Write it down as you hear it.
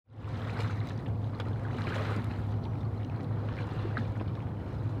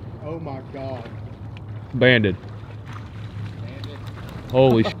Oh my God. Banded.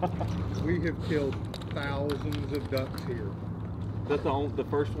 Holy sh. We have killed thousands of ducks here. That's the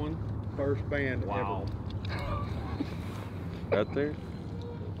first one? First band Wow. Right there?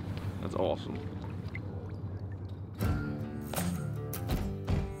 That's awesome.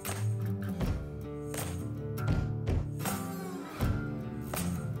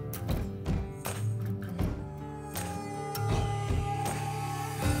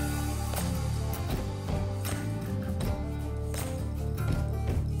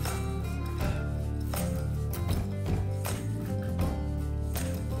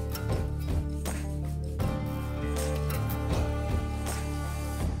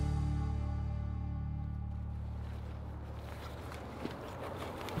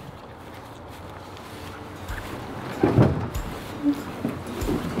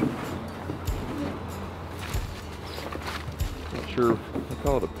 Sure, I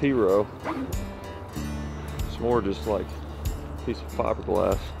call it a P-row. It's more just like a piece of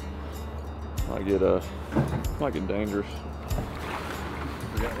fiberglass. Might get dangerous.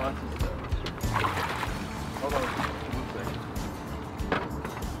 We got lots of stuff. Hold on, 1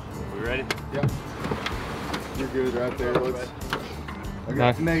 second. We ready? Yep. You're good right there. I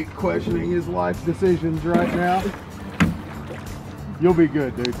got Nate questioning his life decisions right now. You'll be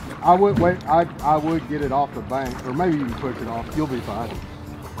good, dude. I would wait. I would get it off the bank, or maybe you can push it off. You'll be fine.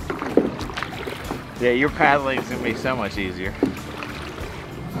 Yeah, your paddling's gonna be so much easier.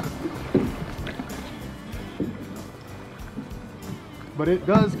 But it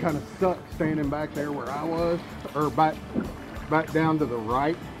does kind of suck standing back there where I was, or back down to the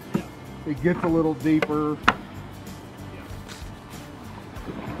right. It gets a little deeper.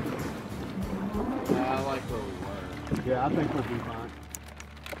 I like where we were. Yeah, I think we'll be fine.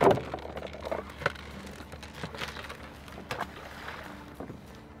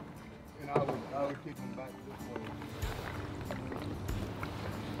 And I would keep them back this way.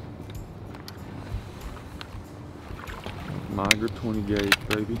 Migra 20 gauge,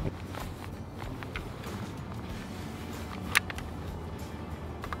 baby.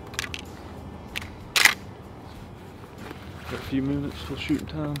 Got a few minutes till shooting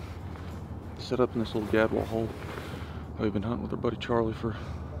time. Set up in this little Gadwall Hole. We've been hunting with our buddy Charlie for a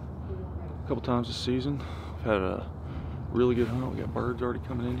couple times this season. We've had a really good hunt. We got birds already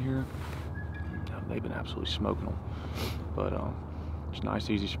coming in here. They've been absolutely smoking them. But it's a nice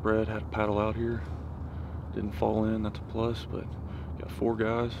easy spread. Had a paddle out here. Didn't fall in, that's a plus, but got 4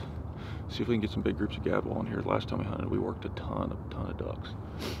 guys. See if we can get some big groups of Gadwall in here. Last time we hunted, we worked a ton of ducks.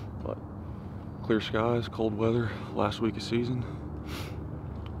 But clear skies, cold weather, last week of season.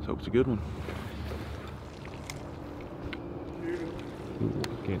 Let's hope it's a good one. Ooh,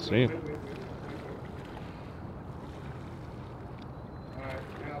 can't see him. Alright,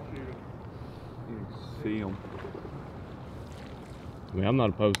 I'll shoot him. You can see them. I mean, I'm not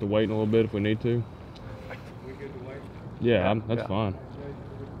opposed to waiting a little bit if we need to. We good to wait? Yeah, that's fine.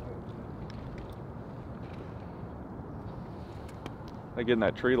 They get in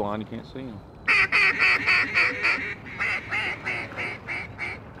that tree line, you can't see them.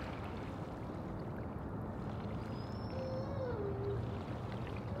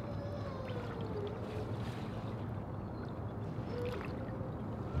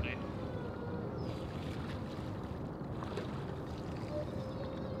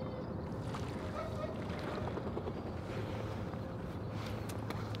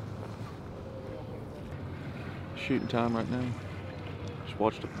 Shooting time right now. Just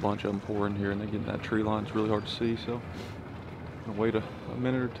watched a bunch of them pour in here and they get in that tree line. It's really hard to see, so I'm gonna wait a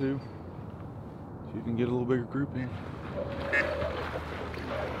minute or two so you can get a little bigger group in.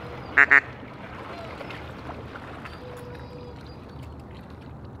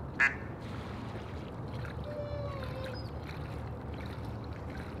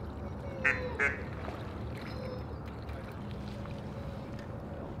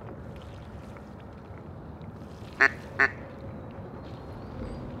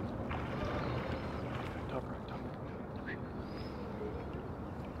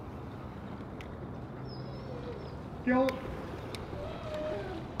 Kill him.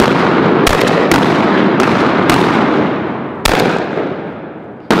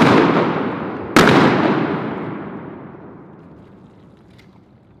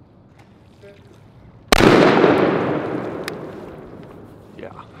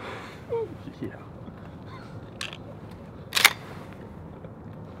 Yeah. Yeah.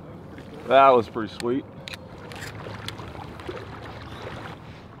 That was pretty sweet.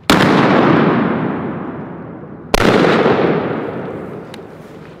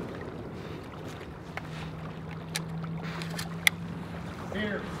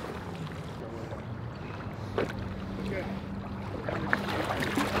 Here.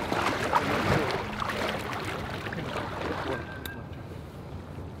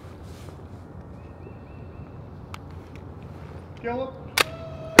 Kill him.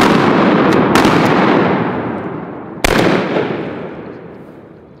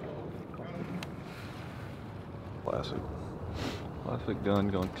 Classic gun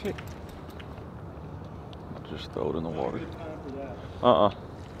going tick. I'll just throw it in the water.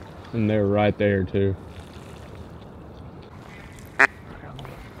 And they're right there too.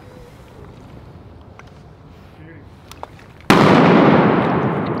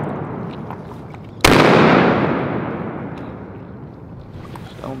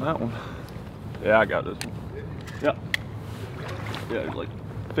 Just on that one. Yeah, I got this one. Yep. Yeah, he's like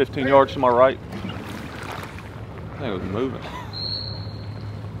 15 yards to my right. I think it was moving.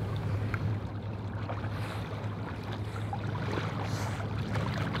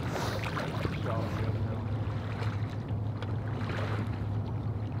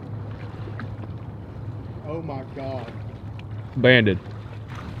 Oh my God. Banded.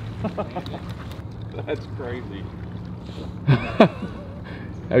 That's crazy.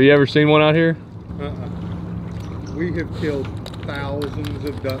 Have you ever seen one out here? We have killed thousands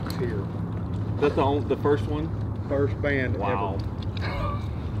of ducks here. That's the first one? First band Wow. ever.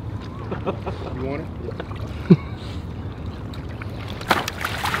 You want it?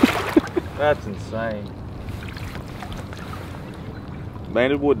 That's insane.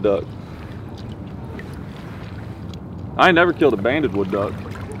 Banded wood duck. I ain't never killed a banded wood duck. Dude,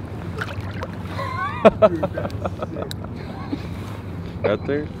 that is sick. Right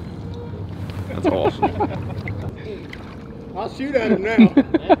there? That's awesome. I'll shoot at him now.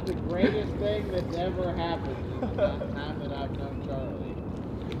 That's the greatest thing that's ever happened in the time that I've known Charlie.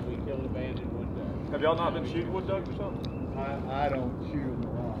 We killed a banded wood duck. Have y'all not been shooting wood ducks or something? I don't shoot them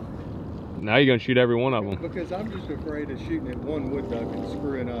a lot. Now you're gonna shoot every one of them. Because I'm just afraid of shooting at one wood duck and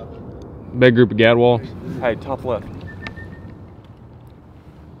screwing up. Big group of gadwalls. Hey, top left.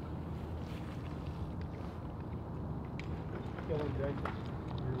 Kill him, Jake.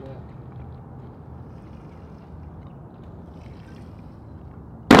 Your left.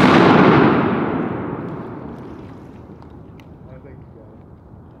 I think you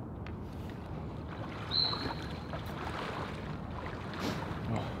got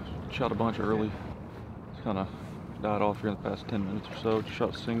it. Shot a bunch early. It's kind of died off here in the past 10 minutes or so. Just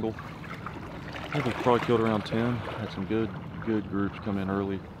shot a single. I think we probably killed around 10. Had some good groups come in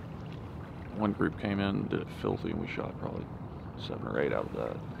early. One group came in and did it filthy, and we shot probably 7 or 8 out of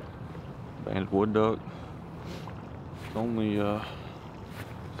that. Banded wood duck. It's only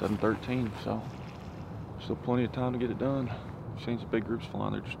 7:13, so still plenty of time to get it done. We've seen some big groups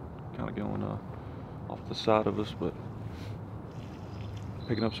flying. They're just kind of going off the side of us, but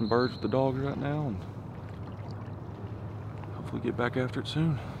picking up some birds with the dogs right now, and hopefully get back after it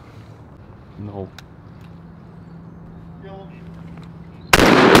soon. No. Kill him.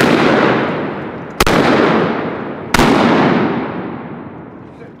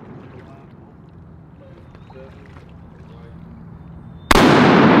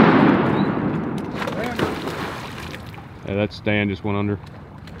 Yeah, that stand just went under.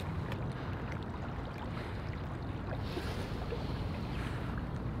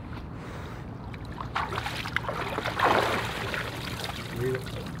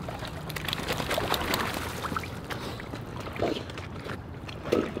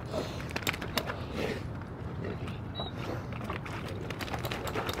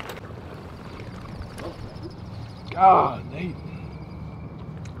 God,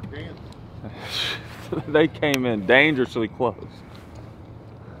 they came in dangerously close.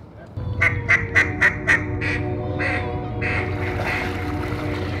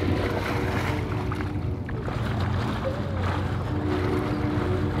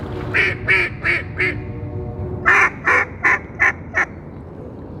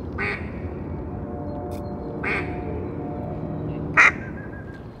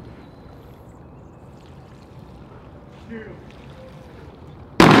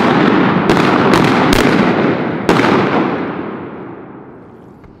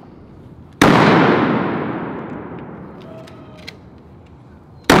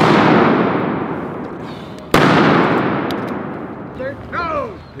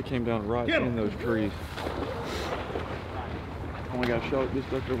 They came down right in those trees. Only got a shot at this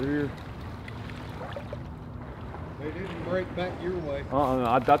duck over here. They didn't break back your way.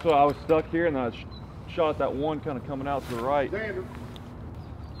 That's why I was stuck here, and I shot at that one kind of coming out to the right. Xander.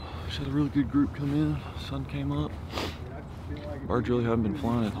 Just had a really good group come in. Sun came up. Birds really haven't been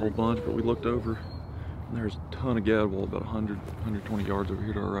flying a whole bunch, but we looked over, and there's a ton of gadwall about 100, 120 yards over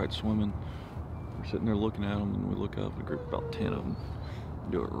here to our right swimming. We're sitting there looking at them, and we look up, and a group of about 10 of them.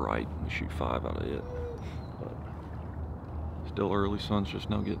 Do it right, and we shoot 5 out of it. But still early, sun's just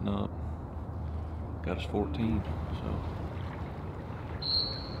now getting up. Got us 14, so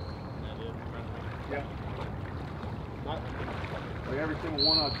Yeah. Like every single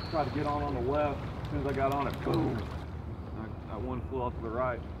one I tried to get on the left. As soon as I got on it, boom. That one flew off to the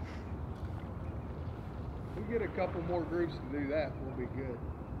right. If we get a couple more groups to do that, we'll be good.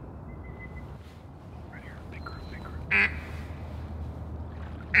 Right here, big group, big group.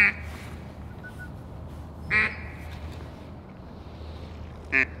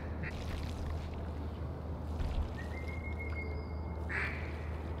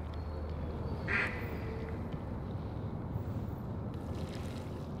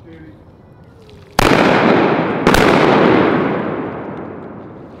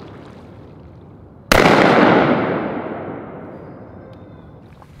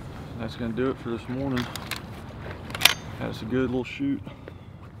 That's gonna do it for this morning. Had us a good little shoot.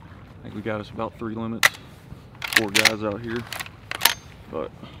 I think we got us about 3 limits, 4 guys out here.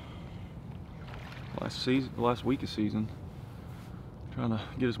 But last week of season, trying to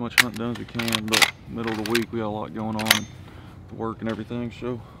get as much hunting done as we can. But middle of the week we got a lot going on, the work and everything.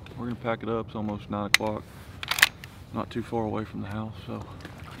 So we're gonna pack it up. It's almost 9 o'clock. Not too far away from the house, so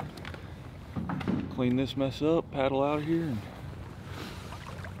clean this mess up, paddle out of here, and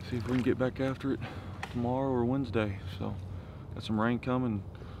see if we can get back after it tomorrow or Wednesday. So got some rain coming,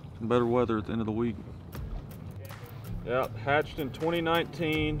 some better weather at the end of the week. Yeah, hatched in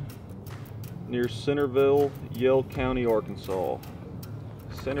 2019 near Centerville, Yell County, Arkansas.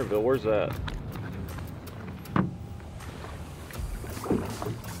 Centerville, where's that?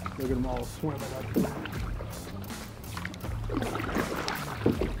 Look at them all swimming up.